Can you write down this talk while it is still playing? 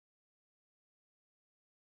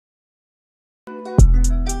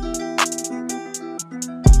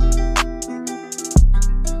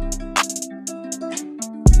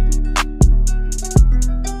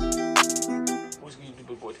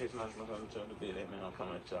I'm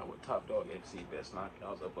coming at y'all with Topdog FC Best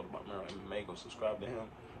Knockouts uploaded by Merrill MMA. Go subscribe to him.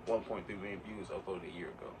 1.3 million views uploaded a year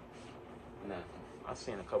ago. Now, I've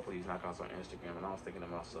seen a couple of these knockouts on Instagram, and I was thinking to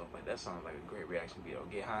myself, like, that sounds like a great reaction video.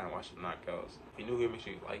 Get high and watch the knockouts. If you're new here, make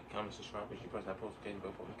sure you like, comment, subscribe, make sure you press that notification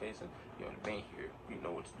bell for notification. If you're been here, you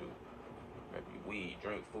know what to do. Grab your weed,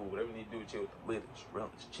 drink, food, whatever you need to do, chill with the litters,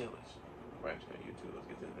 relish, chillers. Right, on YouTube. Let's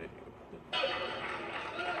get this video.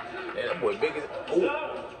 Yeah, that boy big as. Ooh.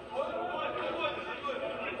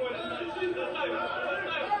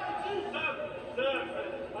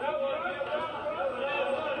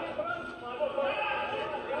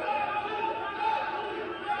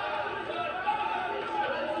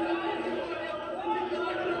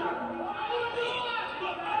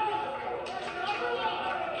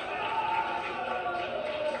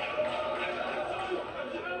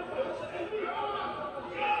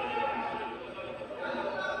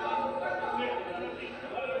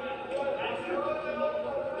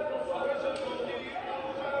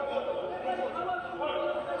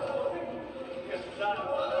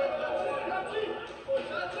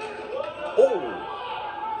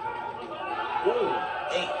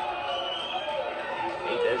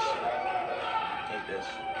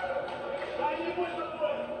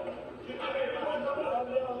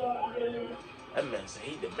 That man said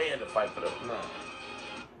he demanded to fight for the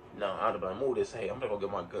No, I'd have been moved this. Hey, I'm not gonna get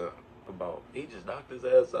my gun. He just knocked his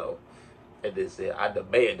ass out and then said, I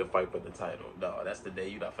demand to fight for the title. No, that's the day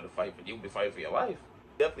you not for the fight for. You be fighting for your life.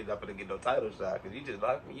 Definitely not gonna get no title shot because you just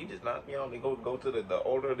knocked me. You just knocked me out and go to the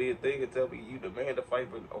owner of the thing and tell me you demand to fight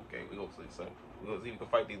for. Okay, we gonna see something. We gonna see if we can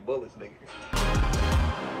fight these bullets, nigga.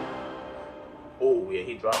 Oh yeah,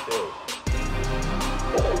 he dropped it.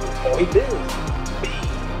 Oh, he did.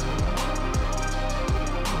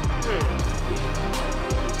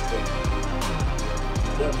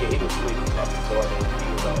 Yeah, he was sweet. He was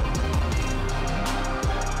out.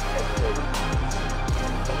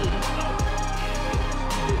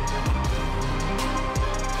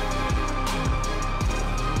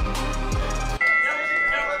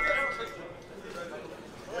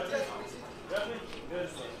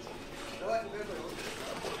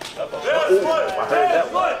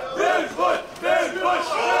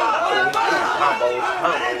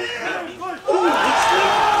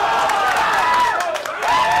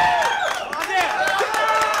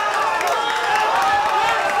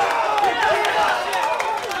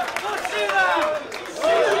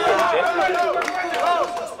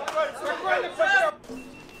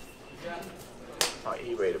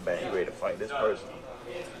 He ready to bang. He ready to fight this person.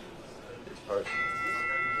 What?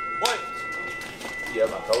 Yeah, I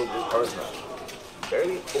told you this person.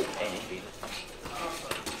 Barely. Oh, and he beat it.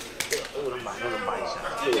 Oh, them body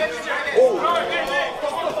shots. Oh.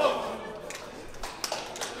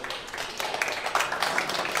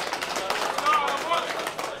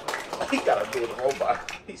 He gotta do the robot.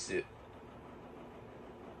 He said,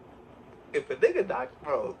 if a nigga knock,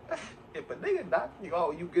 bro, if a nigga knock you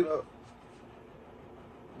out, you get up.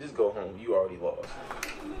 Just go home. You already lost.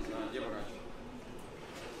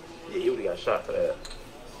 Yeah, you already got shot for that.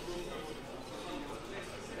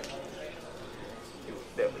 You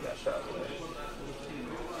definitely got shot for that.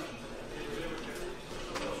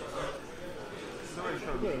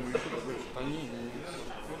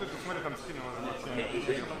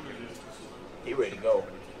 He ready to go.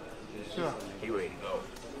 He ready to go.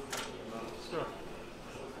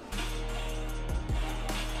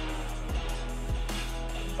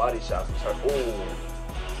 Body shots was hurt.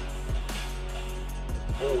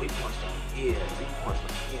 Oh, he punched him. Yeah, he punched him.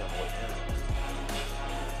 Yeah, boy.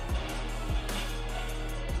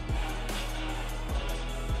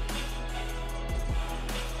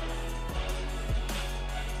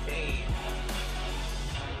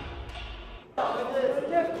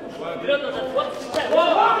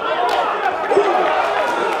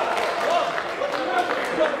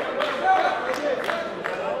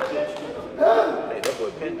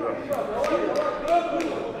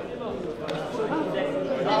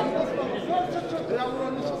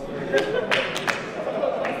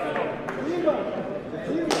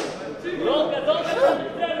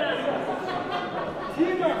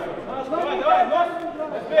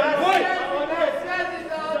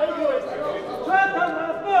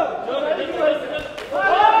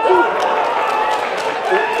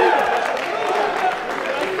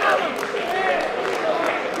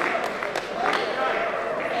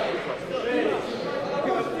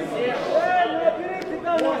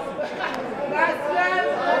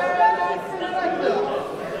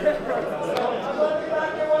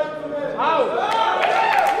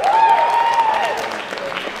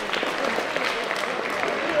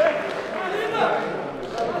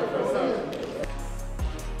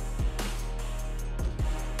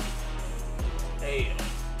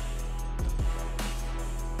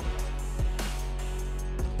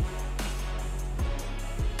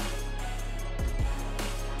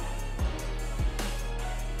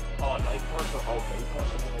 Okay, he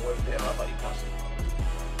punched him on the way down. I thought he punched him.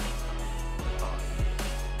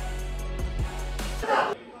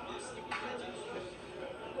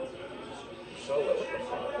 Solo, what the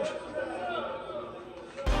fuck?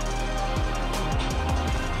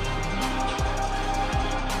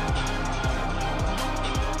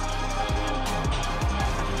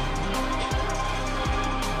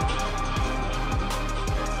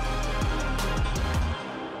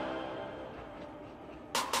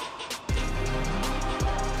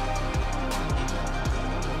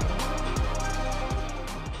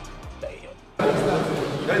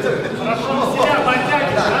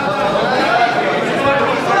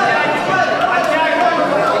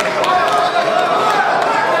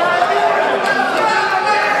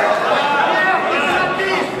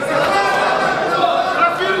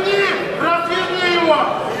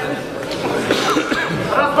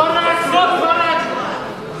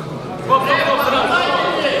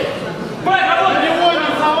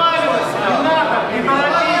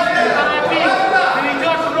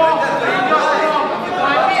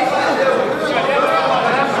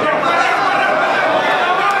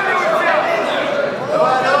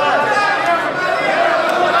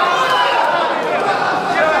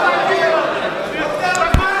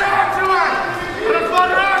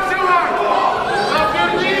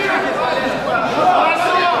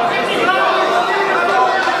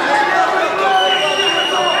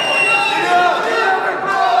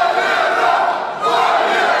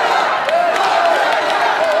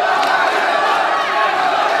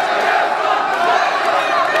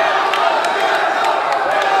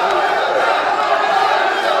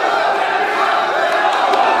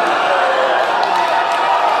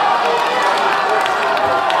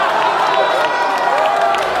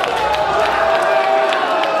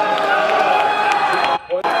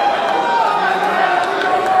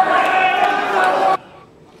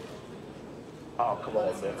 Oh, come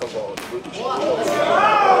on, man. Come on.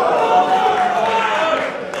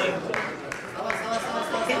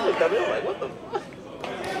 He looked at me like, what the fuck?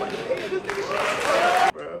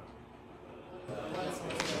 Bro.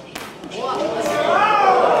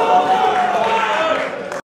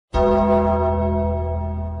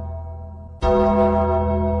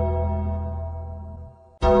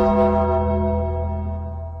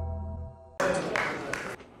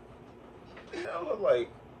 I was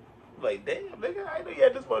like, damn, nigga, I knew you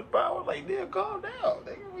had this much power. Like, damn, calm down,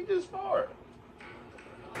 nigga. We just sparred.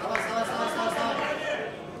 I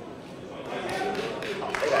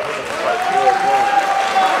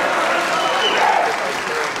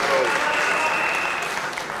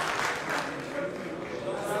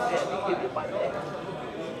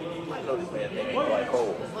know this man thinking like,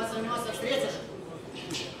 oh.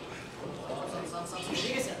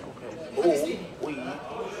 Okay.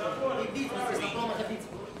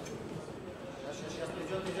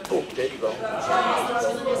 Oh, there you go.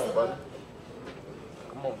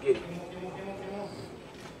 Come on, get it.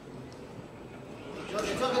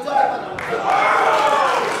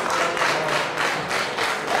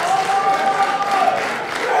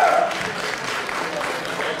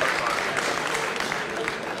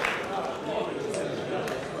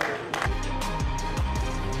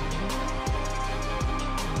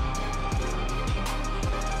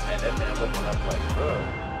 That man looking up like, bro.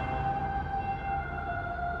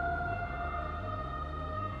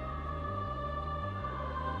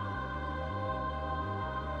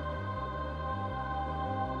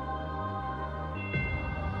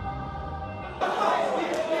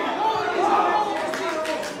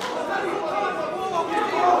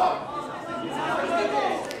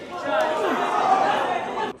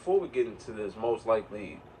 Before we get into this most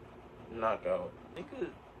likely knockout, he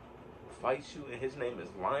could fight you and his name is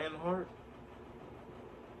Lionheart.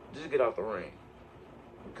 Just get out the ring.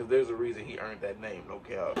 Because there's a reason he earned that name, no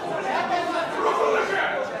cap.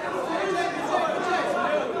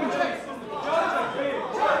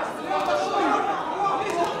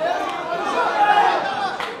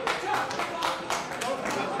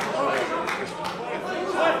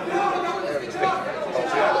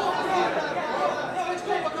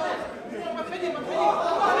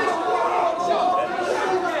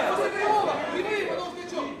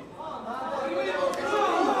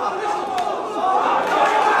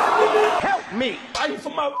 Me, fighting for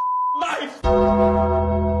my life.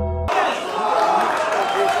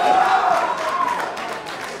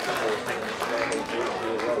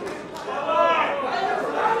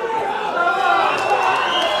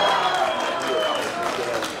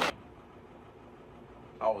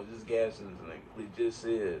 I was just gassing this nigga. He just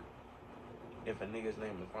said, if a nigga's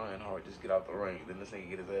name is Lionheart, just get out the ring. Then this nigga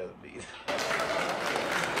get his ass beat.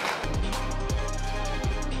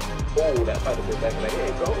 Oh, that might have been back in the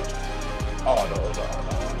head, go. Oh, no.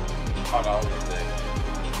 Oh, no, what was that?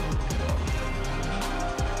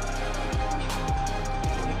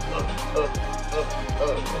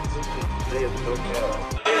 There's no cow.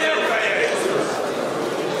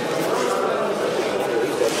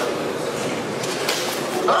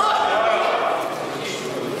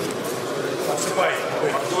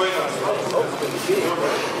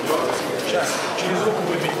 Сейчас, через руку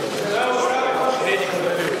выбей. Третий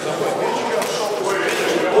контролирует.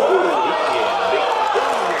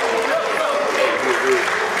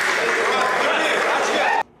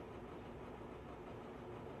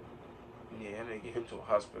 Yeah, I'm gonna get him to a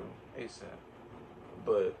hospital ASAP.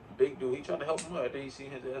 But big dude, he tried to help him out after he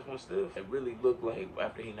seen his ass one stiff. It really looked like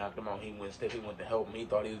after he knocked him out, he went stiff. He went to help him. He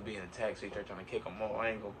thought he was being attacked, so he tried trying to kick him off. I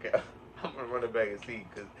ain't gonna care. I'm gonna run it back and see,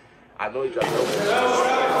 because I know he tried to help him.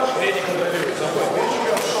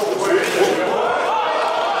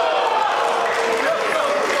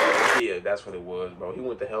 Yeah, that's what it was, bro. He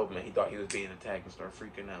went to help him and he thought he was being attacked and started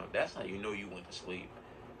freaking out. That's how you know you went to sleep.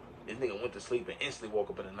 This nigga went to sleep and instantly woke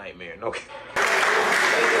up in a nightmare. No.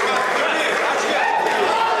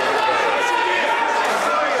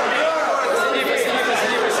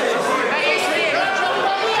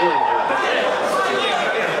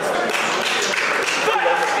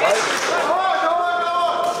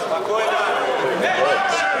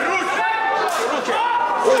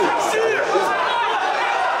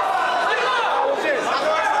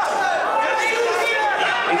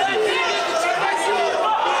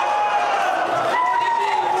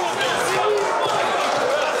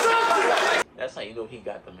 That's how you know he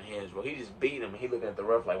got them hands, bro. He just beat him and he looking at the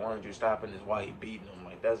ref like, why aren't you stopping this while he beating him?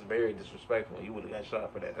 Like, that's very disrespectful. You would have got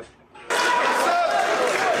shot for that.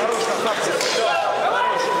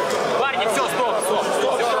 Парни, все, стоп.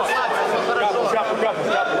 Капу, давай,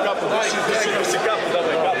 капу.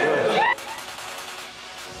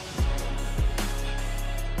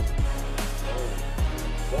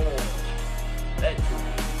 That dude,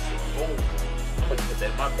 boom. I'm gonna put that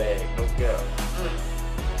in my bag, no cap.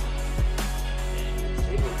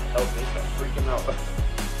 He was helping me start freaking out.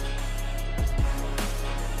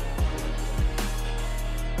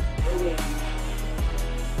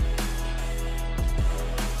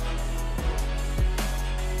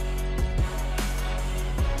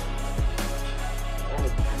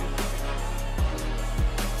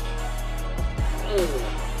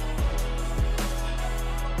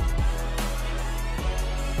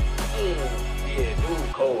 Yeah,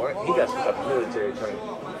 dude, cold. Right? He got some type of military training.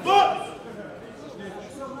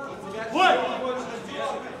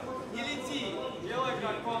 Не лети, делай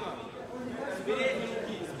как Конор. С передней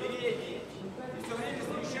руки, с передней. И все время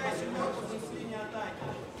смещайся корпусом с линии атаки.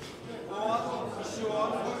 Вот, еще.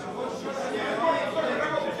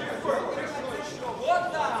 Вот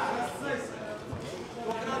так.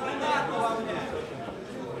 Только надо удар головнять.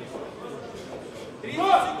 30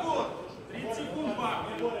 секунд. 30 секунд, пап.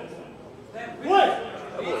 Вот так.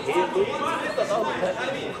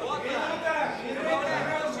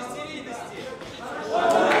 Шестеридости.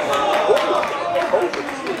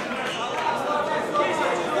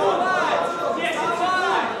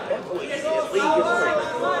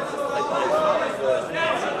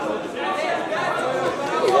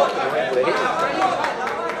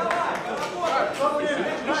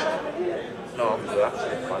 No, I'm good. I'm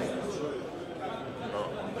still fighting. No.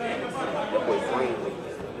 That boy green.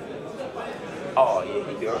 Oh, yeah,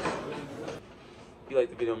 he done. You like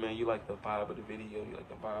the video, man. You like the vibe of the video. You like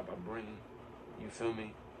the vibe I bring. You feel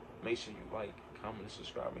me? Make sure you like, comment, and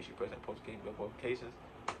subscribe. Make sure you press that notifications.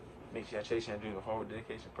 Make sure y'all chase and drink a hard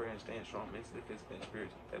dedication, prayer, and stand strong mentally, physically, and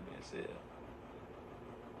spiritually. That being said,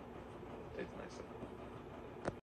 take the next step.